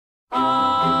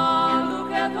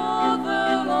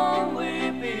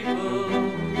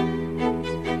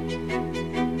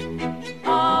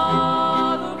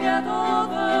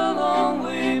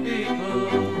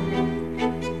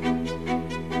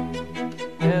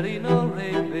Eleanor,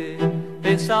 Rigby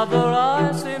picks out the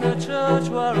rice in a church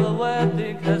where a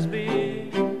wedding has been.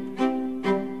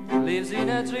 Lives in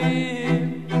a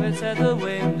dream, waits at the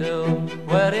window,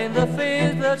 wearing the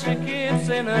faith that she keeps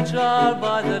in a jar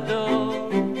by the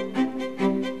door.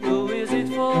 Who is it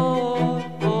for?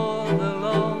 For the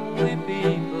lonely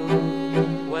people.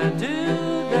 Where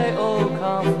do they all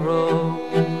come from?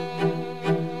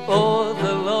 For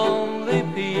the lonely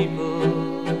people.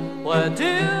 Where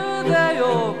do they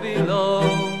all belong?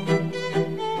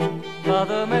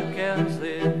 Father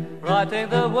Mackenzie, writing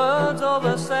the words of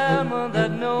a sermon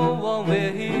that no one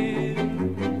will hear.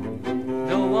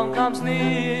 No one comes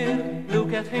near,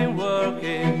 look at him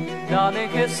working, darning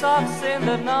his socks in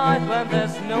the night when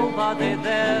there's nobody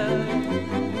there.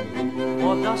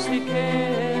 What does he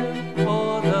care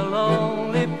for the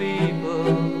lonely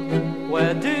people?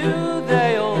 Where do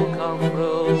they all come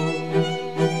from?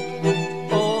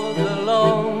 For the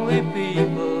lonely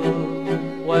people,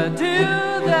 where do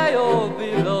they all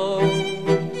belong?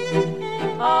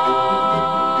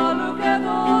 Ah, look at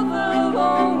all the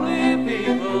lonely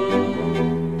people.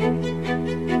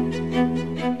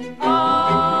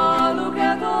 Ah, look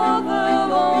at all the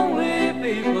lonely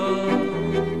people.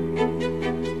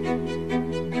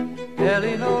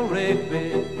 Eleanor Rigby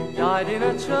died in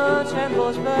a church and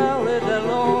was buried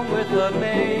along with her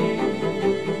name.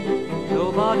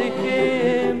 Nobody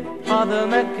came, Father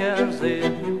Mackenzie,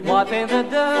 wiping the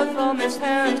dirt from his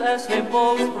hands as he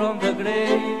walked from the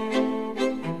grave.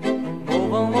 No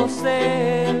one was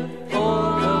there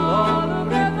for the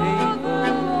lonely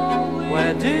people.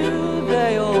 Where do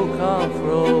they all come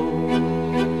from?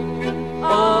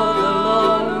 All the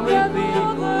lonely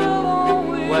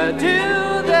people. Where do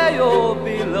they all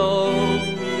belong?